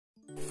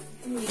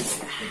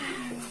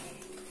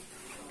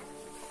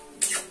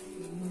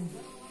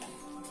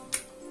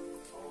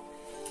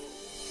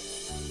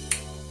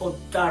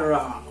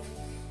Otara.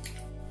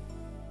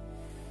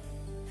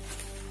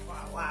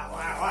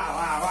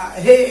 Wow.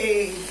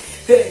 Hey.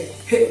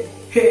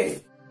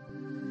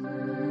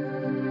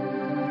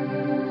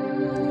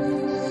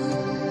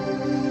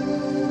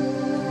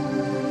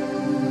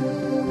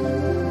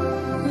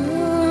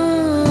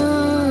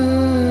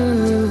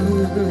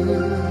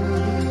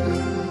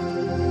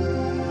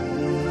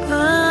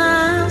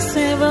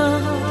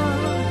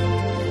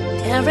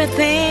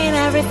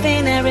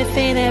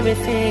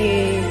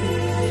 Everything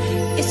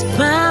is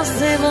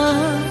possible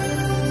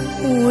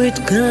with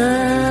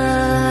God.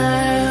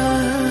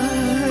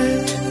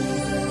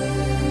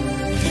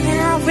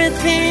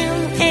 Everything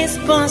is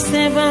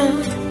possible.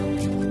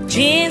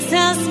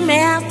 Jesus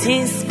made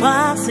is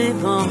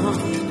possible.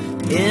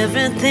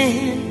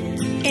 Everything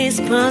is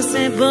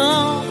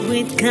possible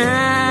with God.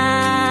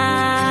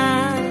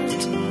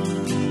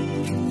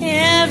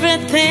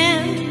 Everything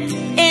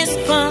is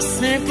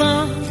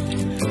possible.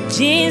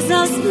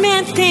 Jesus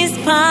made this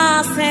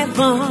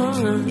possible.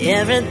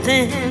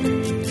 Everything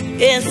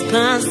is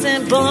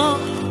possible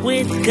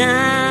with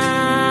God.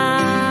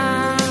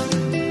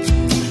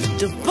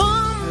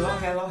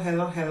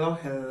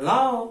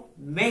 Hello.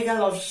 Mega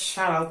love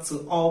shout out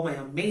to all my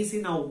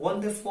amazing and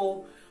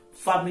wonderful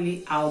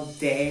family out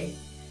there.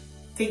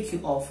 Thank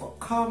you all for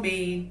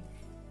coming.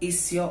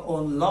 It's your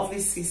own lovely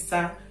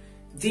sister,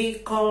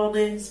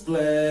 Deaconess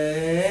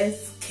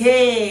Bless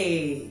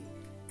K.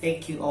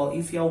 Thank you all.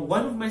 If you're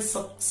one of my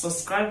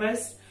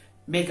subscribers,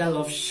 mega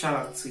love shout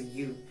out to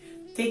you.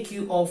 Thank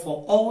you all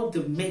for all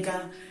the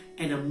mega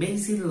and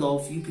amazing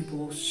love you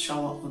people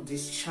shower on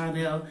this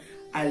channel.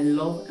 I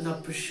love and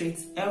appreciate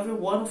every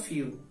one of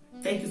you.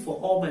 Thank you for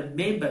all my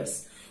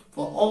members,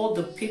 for all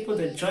the people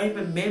that join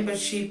my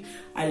membership.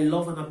 I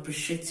love and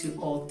appreciate you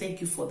all. Thank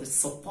you for the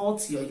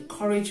support, your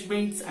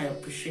encouragement. I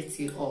appreciate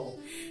you all.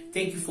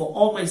 Thank you for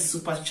all my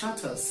super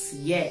chatters.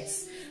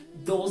 Yes,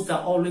 those that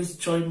always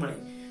join my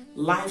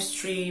live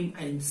stream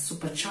and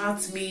super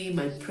chat me,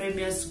 my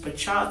premier super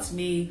chat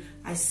me.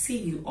 I see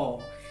you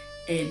all,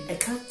 and I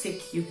can't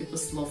take you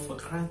people's love for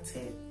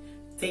granted.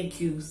 Thank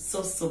you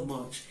so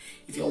much.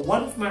 If you're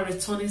one of my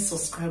returning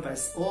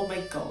subscribers, oh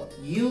my God,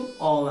 you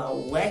all are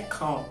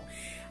welcome.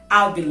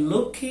 I'll be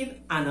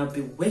looking and I'll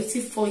be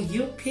waiting for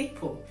you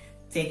people.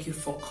 Thank you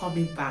for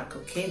coming back.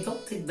 Okay,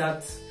 don't take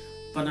that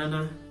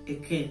banana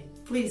again.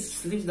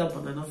 Please leave that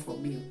banana for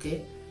me.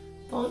 Okay,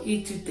 don't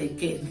eat it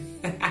again.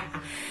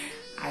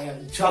 I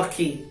am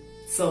joking.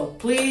 So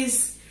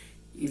please,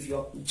 if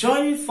you're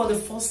joining for the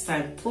first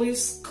time,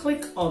 please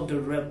click on the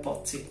red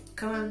button.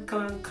 Clang.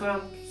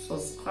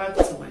 Subscribe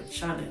to my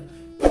channel.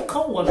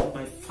 Become one of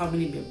my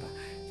family members.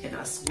 And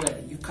as well,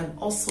 you can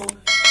also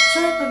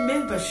join my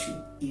membership.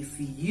 If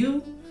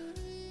you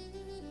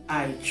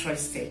are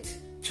interested,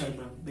 join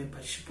my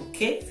membership,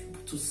 okay?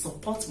 To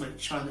support my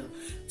channel,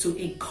 to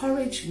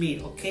encourage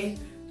me, okay?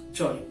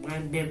 Join my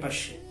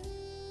membership.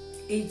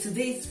 In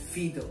today's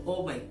video,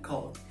 oh my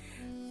God,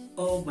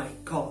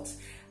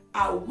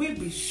 I will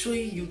be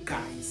showing you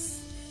guys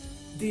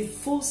the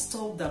food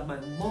stuff that my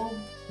mom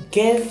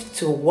gave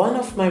to one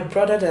of my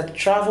brother that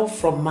traveled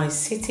from my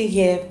city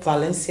here,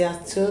 Valencia,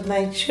 to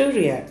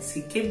Nigeria.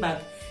 He came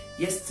back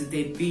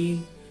yesterday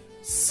being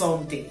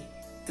Sunday,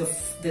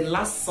 the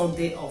last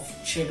Sunday of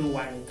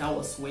January. That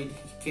was when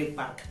he came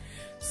back.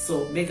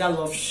 So mega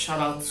love shout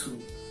out to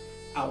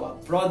our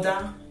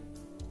brother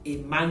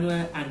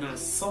Emmanuel and our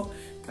son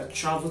that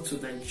traveled to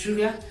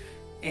Nigeria,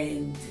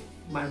 and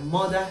my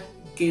mother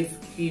gave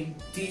him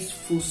this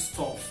food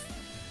stuff.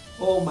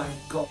 Oh my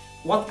God,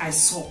 what I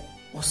saw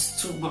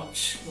was too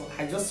much. So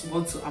I just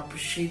want to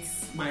appreciate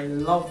my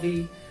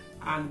lovely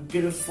and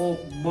beautiful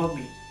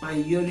mommy, my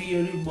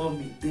yori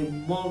mommy, the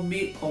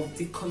mommy of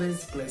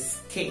Deaconess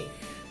Bless K,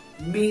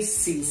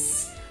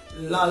 Mrs.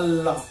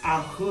 Lala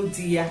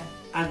Ahudia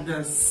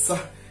Anasa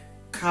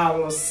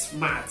Carlos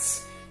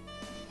Smart.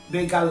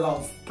 Mega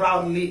love,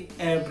 proudly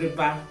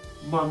everybody,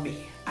 mommy.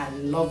 I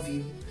love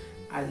you,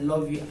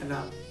 and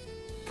I'm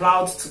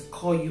proud to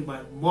call you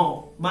my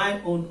mom, my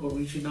own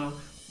original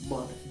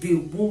mother, the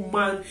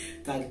woman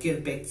that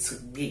gave birth to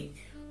me.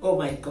 Oh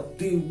my God,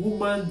 the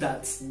woman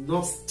that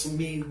nursed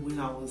me when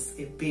I was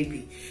a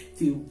baby,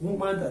 the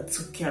woman that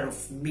took care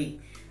of me.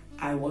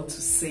 I want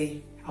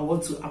to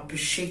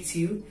appreciate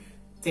you.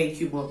 Thank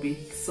you, mommy.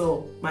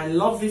 So my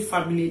lovely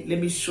family, let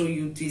me show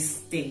you these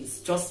things.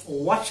 Just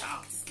watch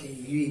out. Can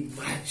you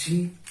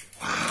imagine?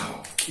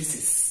 Wow, this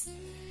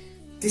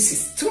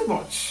is too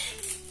much.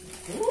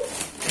 This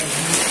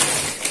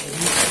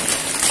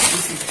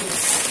is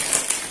just,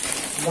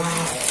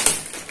 wow,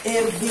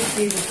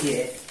 everything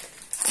here,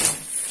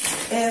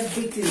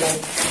 everything,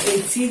 like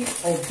 18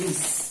 of this.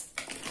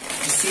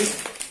 You see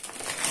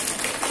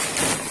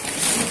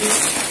this?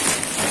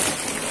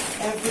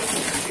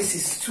 Everything. This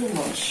is too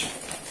much.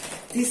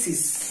 This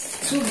is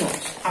too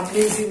much.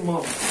 Amazing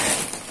mom,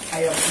 I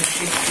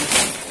appreciate you.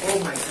 Oh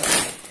my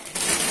God.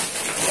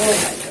 Oh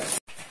my God.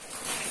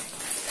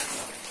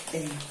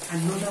 And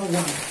another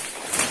one.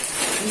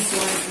 This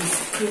one is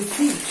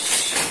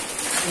crayfish.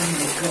 Oh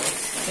my God.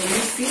 Can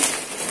you see?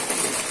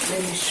 Let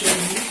me show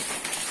you.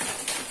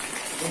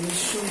 Let me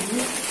show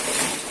you.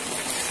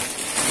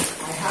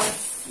 I have,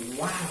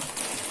 wow.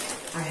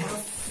 I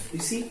have, you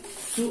see,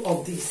 2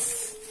 of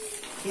these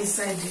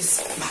inside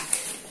this bag.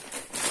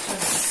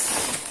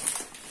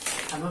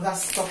 Just another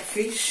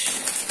stockfish.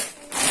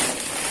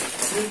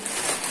 See?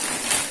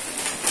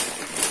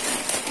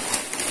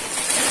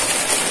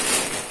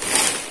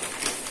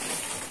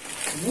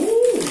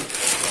 Woo!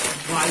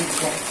 My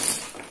God.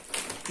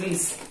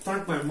 Please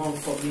thank my mom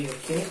for me,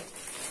 okay?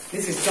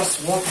 This is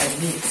just what I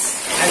need.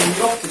 I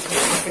love to cook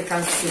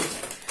African soup.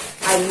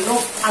 I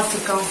love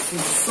African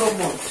food so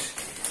much.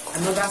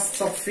 Another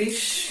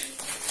stockfish.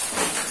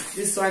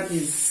 This one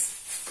is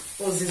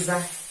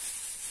Oziza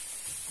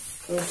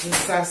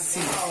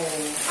seed.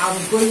 I'm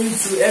going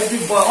to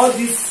everybody, all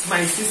these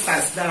my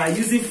sisters that are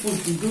using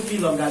food to do me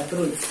longer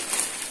throat.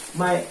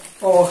 My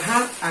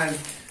Oha and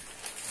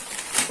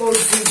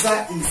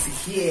Oziza is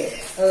here.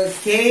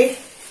 Okay.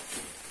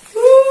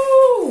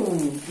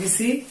 Woo! You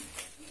see?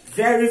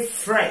 Very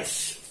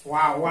fresh.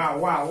 Wow, wow,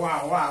 wow,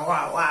 wow, wow,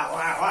 wow, wow,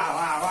 wow,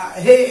 wow, wow.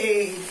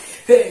 Hey,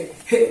 hey,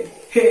 hey,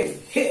 hey,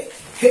 hey,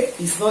 hey.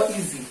 It's not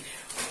easy.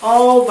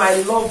 All my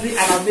lovely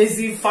and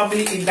amazing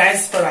family in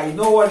diaspora, you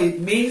know what it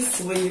means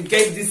when you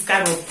get this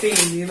kind of thing,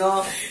 you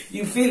know?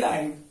 You feel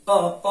like,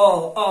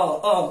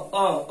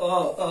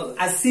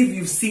 as if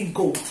you've seen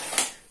gold.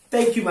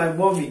 Thank you, my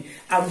mommy.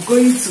 I'm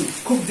going to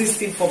cook this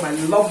thing for my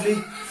lovely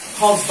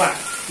husband.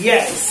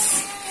 Yes.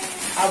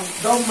 I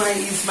don't mind,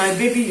 it's my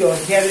baby you're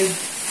hearing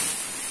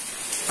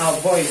our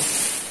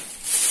voice.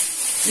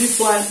 This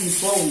one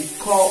is what we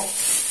call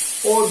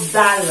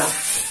Odala.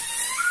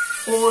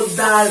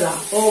 Odala.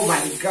 Oh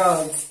my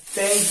God.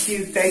 Thank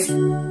you, thank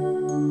you.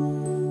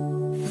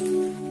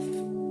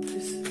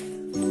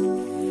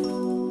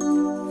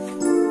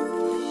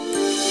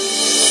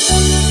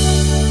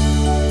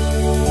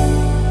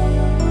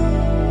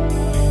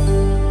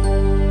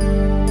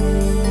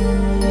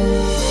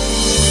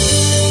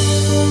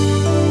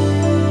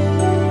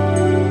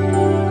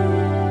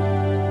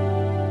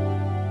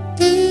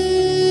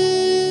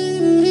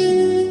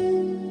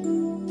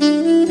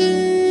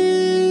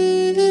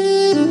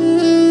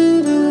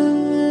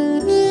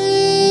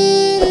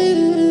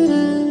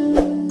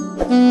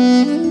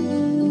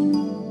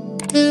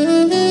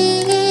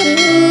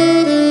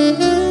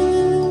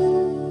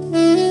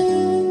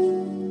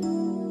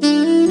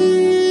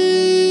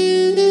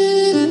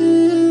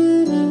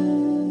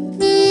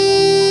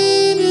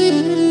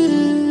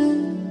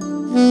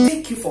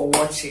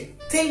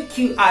 Thank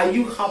you. Are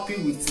you happy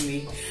with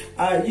me?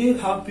 Are you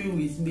happy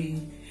with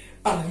me?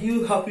 Are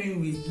you happy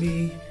with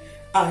me?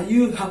 Are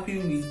you happy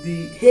with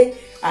me? Hey,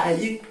 are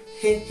you?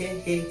 Hey, hey,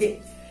 hey,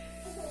 hey.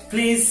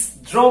 Please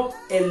drop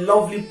a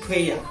lovely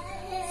prayer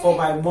for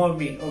my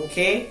mommy,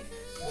 okay?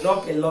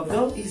 Drop a love.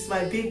 No, it's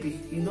my baby,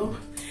 you know.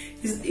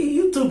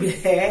 YouTube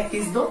hair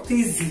is not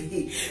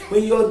easy.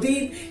 When you're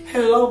doing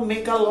hello,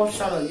 make a love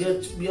channel,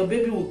 your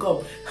baby will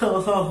come.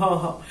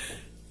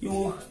 You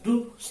will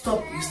do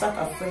stop. You start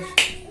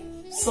afresh.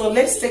 So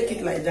let's take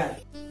it like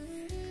that.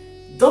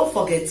 Don't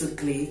forget to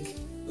click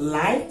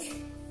like,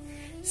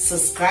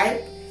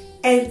 subscribe,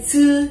 and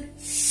to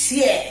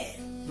share.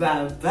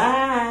 Bye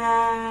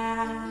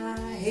bye.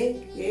 Hey,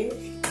 hey.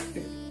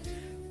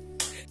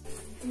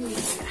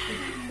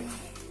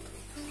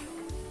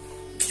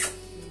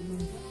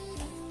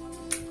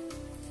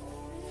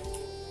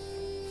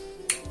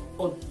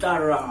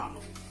 Odara.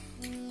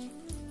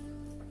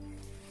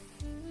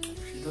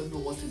 She don't know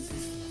what is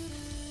this.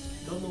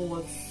 She don't know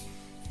what.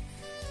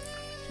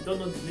 She don't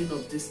know the meaning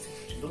of this thing.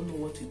 She don't know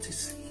what it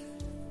is.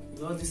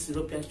 You know these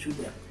European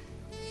children.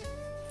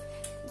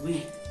 We.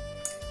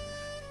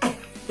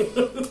 She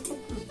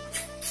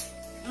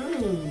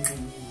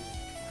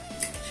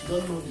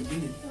don't know the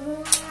meaning.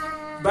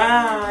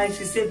 Bye.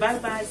 She say bye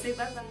bye. Say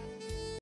bye bye.